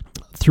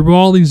through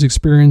all these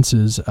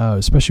experiences,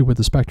 especially with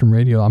the Spektrum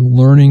radio, I'm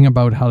learning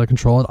about how to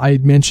control it. I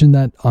had mentioned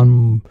that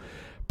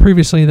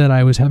previously that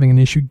I was having an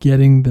issue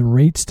getting the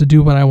rates to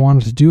do what I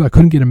wanted to do. I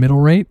couldn't get a middle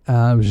rate.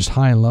 It was just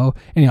high and low.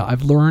 Anyhow,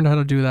 I've learned how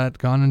to do that,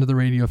 gone into the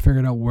radio,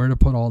 figured out where to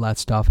put all that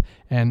stuff,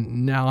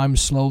 and now I'm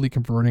slowly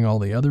converting all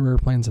the other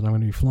airplanes that I'm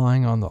going to be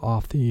flying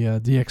off the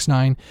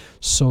DX9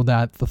 so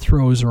that the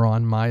throws are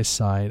on my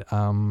side.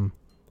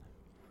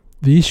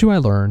 The issue I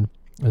learned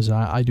is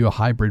I do a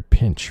hybrid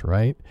pinch,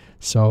 right?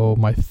 So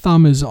my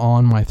thumb is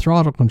on my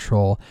throttle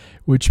control,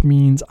 which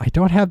means I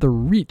don't have the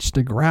reach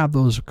to grab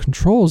those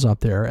controls up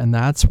there, and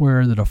that's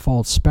where the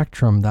default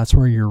spectrum, that's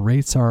where your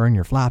rates are and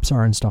your flaps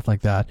are and stuff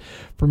like that.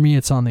 For me,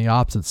 it's on the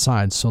opposite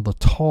side. So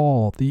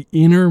the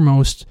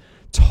innermost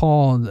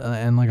tall,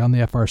 and like on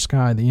the FR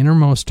Sky, the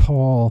innermost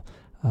tall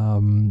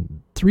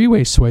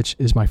three-way switch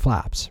is my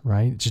flaps,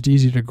 right? It's just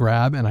easy to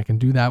grab, and I can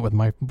do that with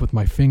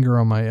my finger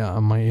on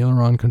my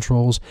aileron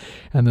controls.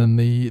 And then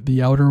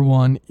the outer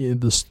one,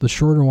 the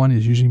shorter one,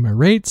 is usually my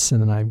rates,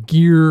 and then I have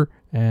gear,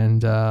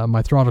 and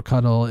my throttle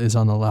cuddle is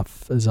on the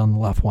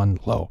left one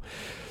low.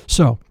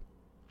 So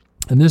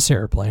in this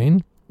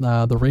airplane,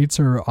 the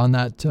rates are on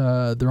that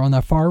they're on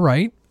that far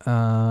right.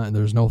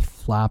 There's no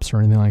flaps or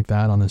anything like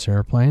that on this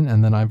airplane,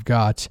 and then I've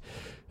got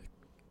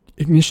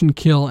ignition,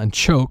 kill, and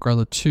choke are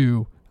the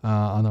two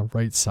on the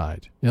right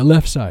side. Yeah,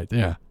 left side.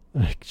 Yeah.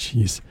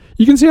 Jeez.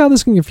 You can see how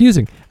this can be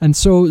confusing. And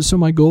so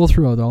my goal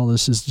throughout all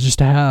this is just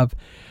to have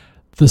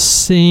the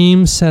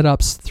same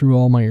setups through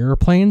all my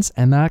airplanes,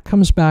 and that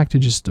comes back to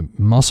just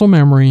muscle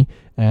memory.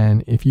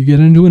 And if you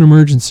get into an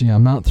emergency,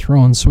 I'm not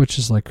throwing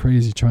switches like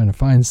crazy trying to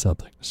find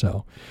something.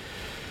 So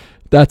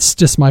that's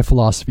just my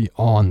philosophy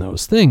on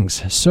those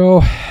things.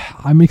 So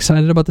I'm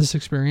excited about this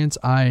experience.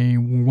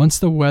 Once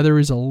the weather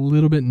is a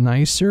little bit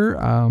nicer,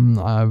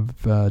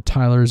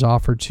 Tyler's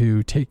offered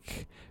to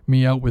take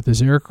me out with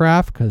this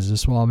aircraft, because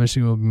this will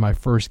obviously be my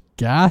first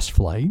gas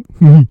flight.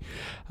 And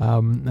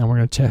we're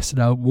going to test it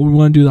out. We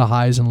want to do the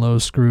highs and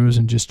lows screws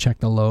and just check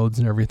the loads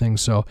and everything.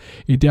 So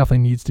it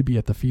definitely needs to be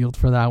at the field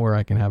for that, where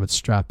I can have it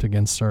strapped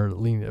against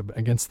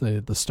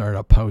the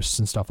startup posts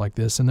and stuff like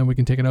this. And then we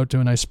can take it out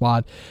to a nice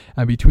spot.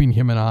 Between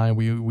him and I,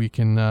 we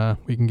can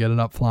get it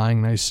up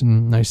flying nice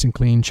and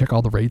clean, check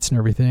all the rates and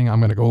everything. I'm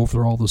going to go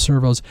over all the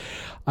servos.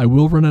 I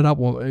will run it up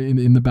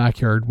in the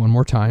backyard one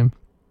more time,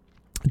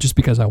 just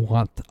because I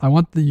want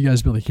you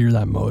guys to be able to hear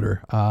that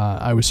motor.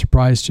 I was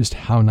surprised just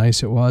how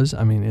nice it was.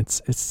 I mean, it's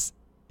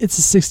a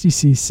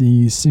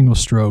 60cc single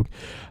stroke.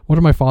 What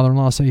did my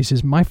father-in-law say? He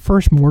says, my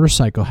first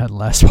motorcycle had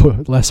less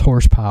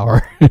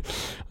horsepower.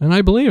 And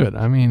I believe it.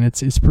 I mean,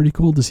 it's pretty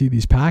cool to see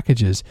these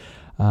packages.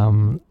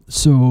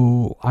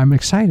 So I'm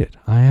excited.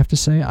 I have to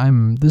say,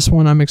 I'm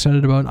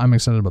excited about. I'm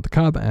excited about the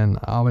Cub, and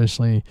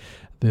obviously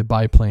the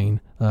biplane,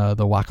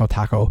 the Waco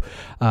Taco,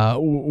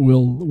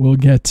 will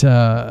get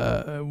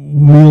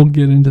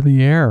into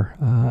the air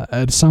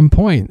at some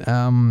point.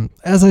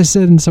 As I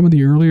said in some of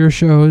the earlier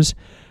shows,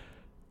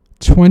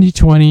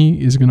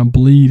 2020 is going to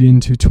bleed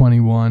into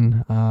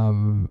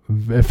 21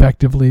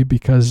 effectively,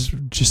 because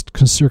just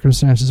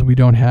circumstances we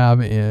don't have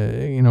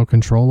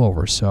control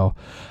over. So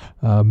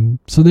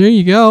there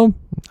you go.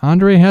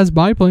 Andre has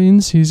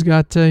biplanes. He's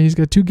got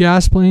 2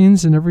 gas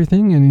planes and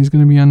everything, and he's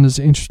going to be on this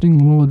interesting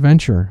little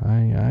adventure.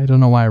 I don't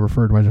know why I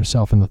referred to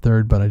myself in the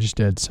third, but I just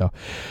did. So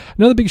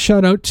another big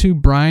shout out to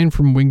Brian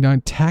from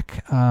Wingdog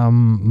Tech.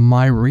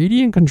 My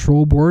Radiant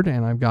control board,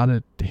 and I got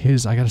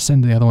to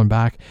send the other one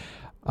back.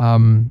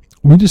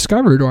 I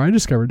discovered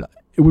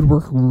it would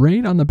work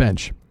right on the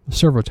bench, the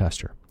servo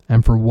tester,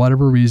 and for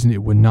whatever reason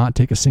it would not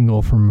take a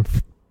signal from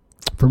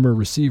a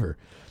receiver.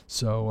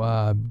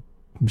 So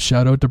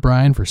shout out to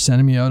Brian for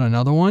sending me out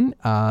another one.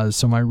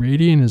 So my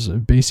Radiant is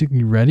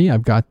basically ready.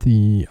 I've got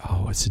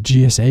it's a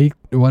GSA,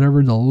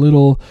 whatever, the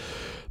little,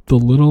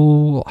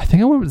 I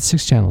think I went with the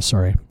 6 channel,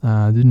 sorry.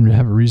 Didn't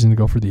have a reason to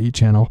go for the 8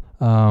 channel.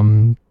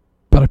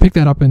 But I picked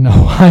that up in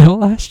Ohio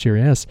last year,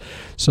 yes.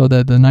 So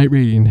that the Night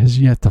Radiant has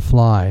yet to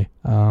fly.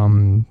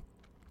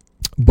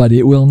 But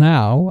it will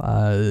now,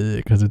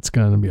 because it's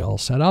going to be all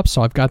set up.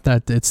 So I've got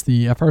that. It's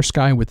the FR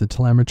Sky with the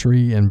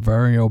telemetry and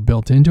Vario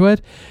built into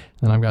it.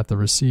 And I've got the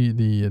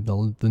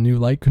new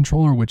light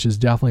controller, which is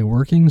definitely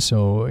working.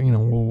 So,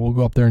 we'll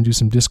go up there and do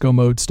some disco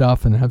mode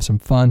stuff and have some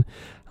fun.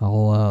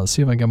 I'll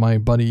see if I can get my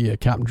buddy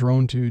Captain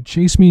Drone to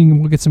chase me,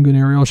 and we'll get some good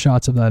aerial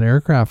shots of that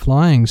aircraft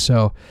flying.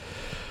 So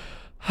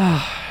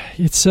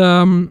it's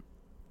the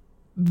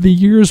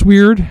year's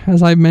weird,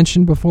 as I've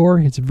mentioned before.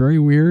 It's very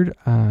weird,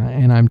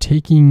 and I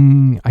take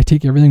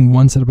everything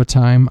one step at a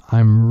time.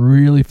 I'm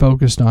really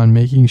focused on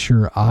making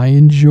sure I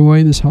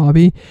enjoy this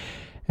hobby,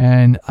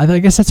 and I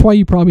guess that's why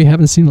you probably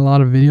haven't seen a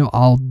lot of video.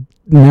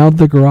 Now that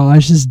the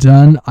garage is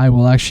done, I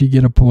will actually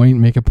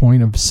make a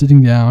point of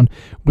sitting down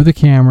with a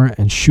camera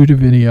and shoot a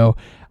video.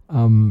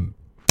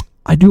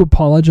 I do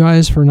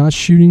apologize for not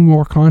shooting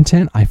more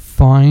content. I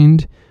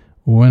find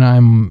when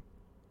I'm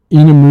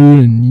in a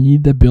mood and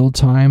need the build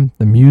time,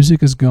 the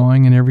music is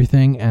going and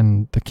everything,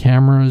 and the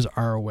cameras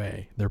are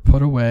away. They're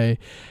put away,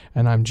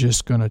 and I'm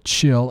just going to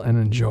chill and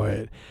enjoy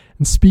it.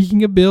 And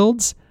speaking of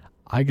builds,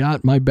 I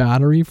got my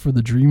battery for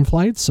the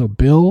Dreamflight. So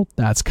Bill,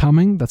 that's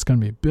coming. That's going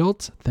to be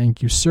built.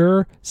 Thank you,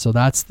 sir. So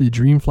that's the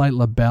Dreamflight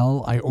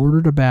LaBelle. I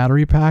ordered a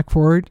battery pack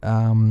for it.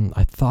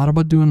 I thought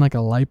about doing like a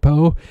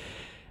LiPo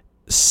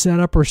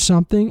setup or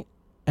something,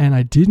 and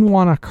I didn't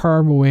want to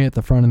carve away at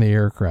the front of the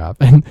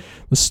aircraft. And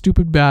the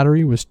stupid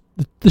battery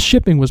the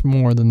shipping was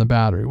more than the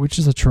battery, which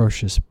is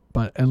atrocious,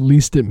 but at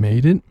least it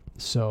made it.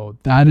 So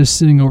that is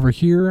sitting over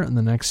here, and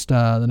the next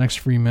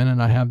free minute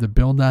I have to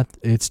build that,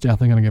 it's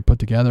definitely going to get put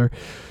together.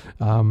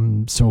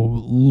 So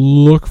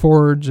look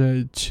forward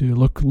to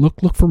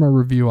look for my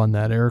review on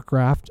that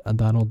aircraft, and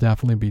that'll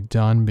definitely be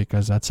done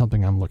because that's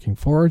something I'm looking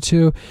forward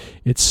to.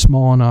 It's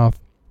small enough.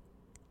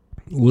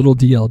 Little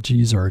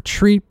DLGs are a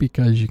treat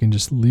because you can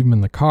just leave them in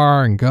the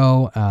car and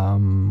go.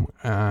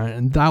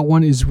 And that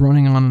one is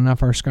running on an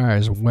FR Sky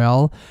as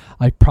well.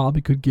 I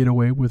probably could get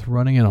away with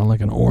running it on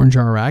like an Orange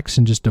RX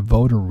and just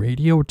devote a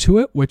radio to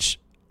it, which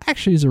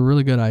actually is a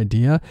really good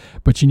idea.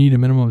 But you need a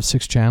minimum of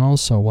 6 channels,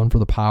 so 1 for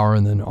the power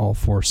and then all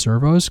 4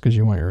 servos because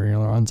you want your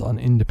ailerons on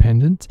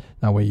independent.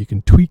 That way you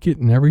can tweak it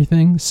and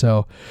everything.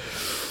 So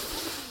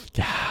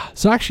yeah,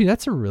 so actually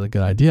that's a really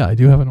good idea. I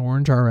do have an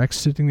Orange RX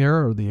sitting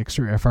there, or the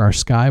extra FR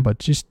Sky, but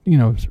just,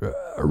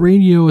 a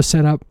radio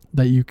setup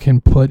that you can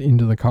put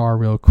into the car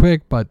real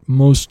quick. But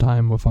most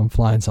time if I'm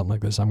flying something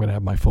like this, I'm going to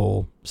have my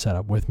full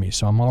setup with me.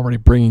 So I'm already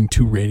bringing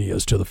 2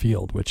 radios to the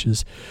field, which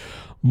is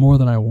more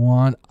than I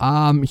want.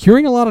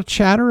 Hearing a lot of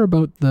chatter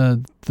about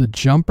the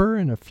Jumper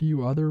and a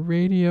few other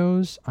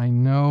radios. I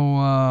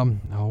know,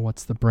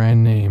 what's the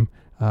brand name?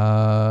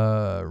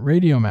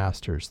 Radio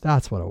Masters.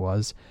 That's what it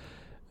was.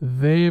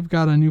 They've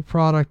got a new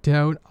product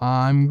out.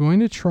 I'm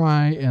going to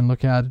try and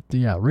look at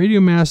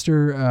Radio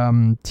Master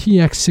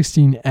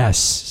TX16S.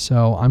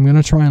 So I'm going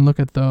to try and look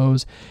at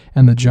those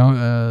and the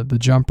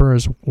Jumper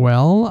as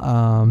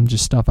well.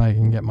 Just stuff I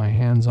can get my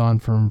hands on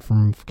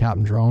from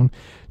Captain Drone,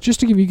 just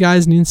to give you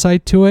guys an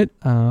insight to it.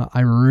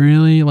 I'm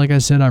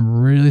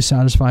really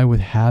satisfied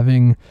with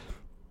having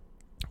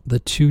the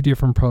 2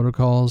 different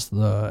protocols.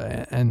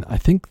 And I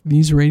think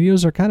these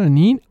radios are kind of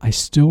neat. I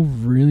still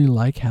really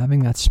like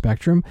having that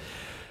Spectrum.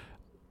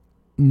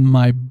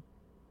 My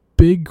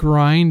big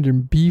grind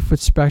and beef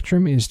with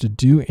Spectrum is to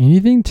do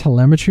anything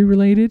telemetry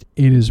related.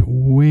 It is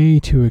way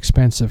too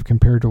expensive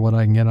compared to what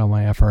I can get on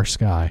my FR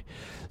Sky.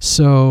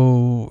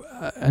 So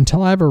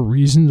until I have a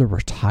reason to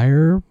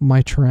retire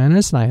my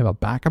Taranis, and I have a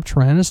backup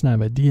Taranis, and I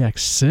have a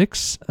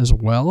DX6 as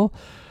well,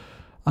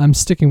 I'm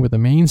sticking with the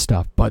main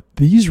stuff. But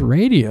these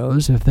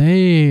radios, if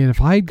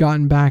I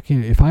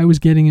was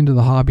getting into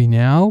the hobby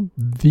now,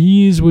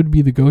 these would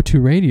be the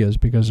go-to radios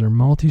because they're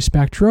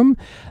multi-spectrum.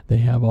 They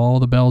have all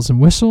the bells and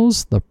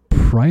whistles. The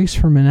price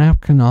from an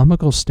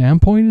economical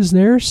standpoint is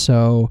there.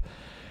 So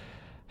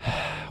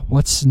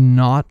what's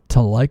not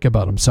to like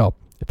about them? So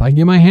if I can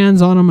get my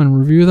hands on them and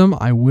review them,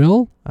 I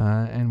will,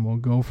 and we'll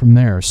go from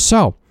there.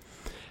 So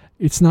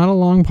it's not a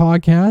long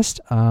podcast.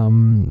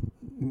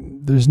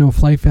 There's no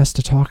Flight Fest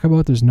to talk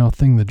about. There's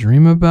nothing to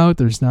dream about.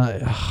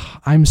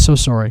 I'm so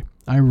sorry.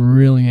 I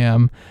really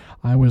am.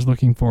 I was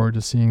looking forward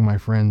to seeing my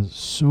friends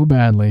so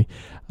badly.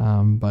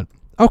 But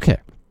okay.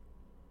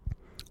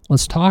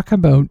 Let's talk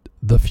about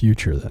the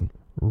future then.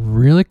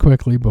 Really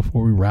quickly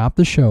before we wrap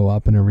the show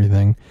up and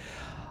everything.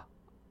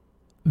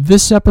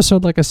 This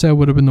episode, like I said,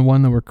 would have been the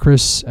one where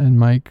Chris and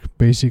Mike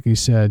basically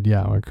said,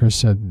 where Chris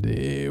said,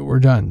 we're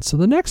done. So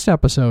the next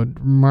episode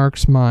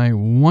marks my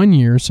 1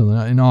 year. So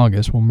in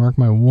August, will mark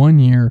my 1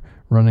 year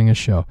running a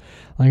show.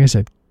 Like I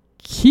said,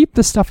 keep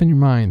the stuff in your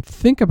mind.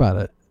 Think about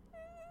it.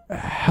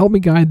 Help me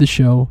guide the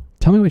show.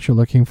 Tell me what you're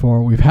looking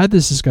for. We've had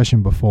this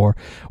discussion before.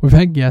 We've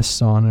had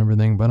guests on and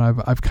everything, but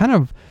I've kind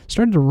of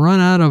started to run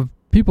out of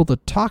people to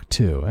talk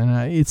to,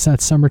 and it's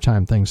that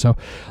summertime thing. So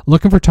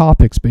looking for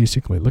topics,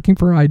 basically looking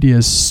for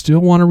ideas.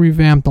 Still want to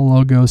revamp the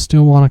logo,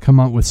 still want to come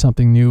up with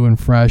something new and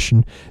fresh,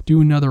 and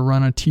do another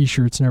run of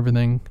t-shirts and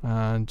everything,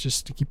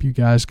 just to keep you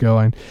guys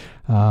going.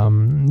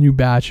 New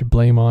batch of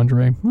Blame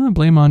Andre.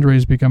 Blame Andre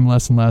has become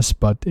less and less,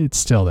 but it's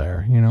still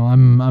there.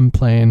 I'm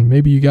playing.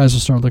 Maybe you guys will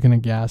start looking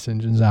at gas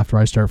engines after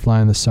I start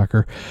flying this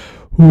sucker.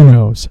 Who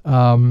knows?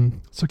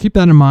 So keep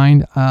that in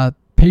mind.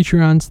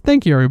 Patreons,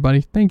 thank you everybody.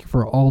 Thank you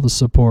for all the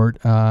support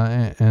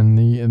and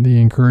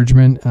the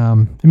encouragement.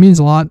 It means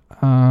a lot.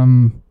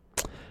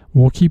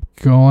 We'll keep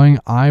going.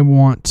 I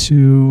want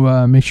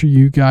to make sure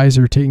you guys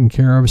are taken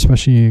care of,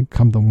 especially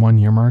come the 1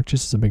 year mark.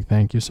 Just as a big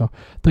thank you. So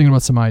thinking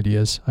about some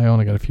ideas. I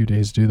only got a few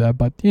days to do that,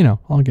 but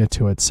I'll get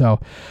to it. So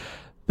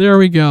there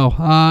we go.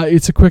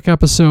 It's a quick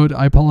episode.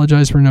 I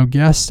apologize for no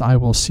guests. I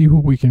will see who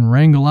we can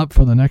wrangle up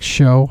for the next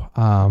show.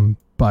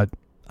 But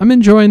I'm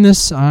enjoying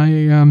this.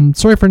 I'm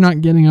sorry for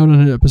not getting out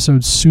on an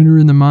episode sooner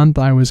in the month.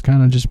 I was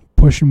kind of just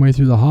pushing way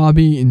through the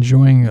hobby,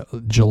 enjoying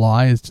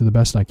July as to the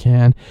best I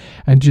can,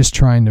 and just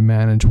trying to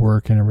manage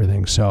work and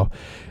everything. So,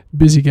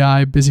 busy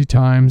guy, busy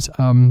times.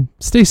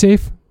 Stay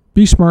safe,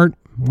 be smart,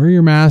 wear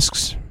your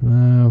masks,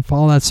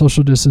 follow that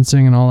social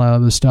distancing and all that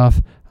other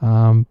stuff.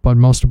 But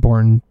most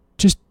important,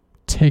 just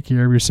take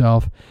care of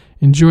yourself.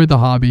 Enjoy the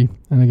hobby.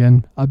 And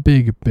again, a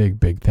big, big,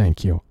 big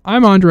thank you.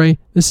 I'm Andre.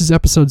 This is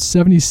episode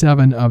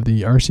 77 of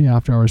the RC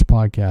After Hours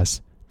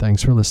podcast.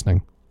 Thanks for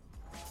listening.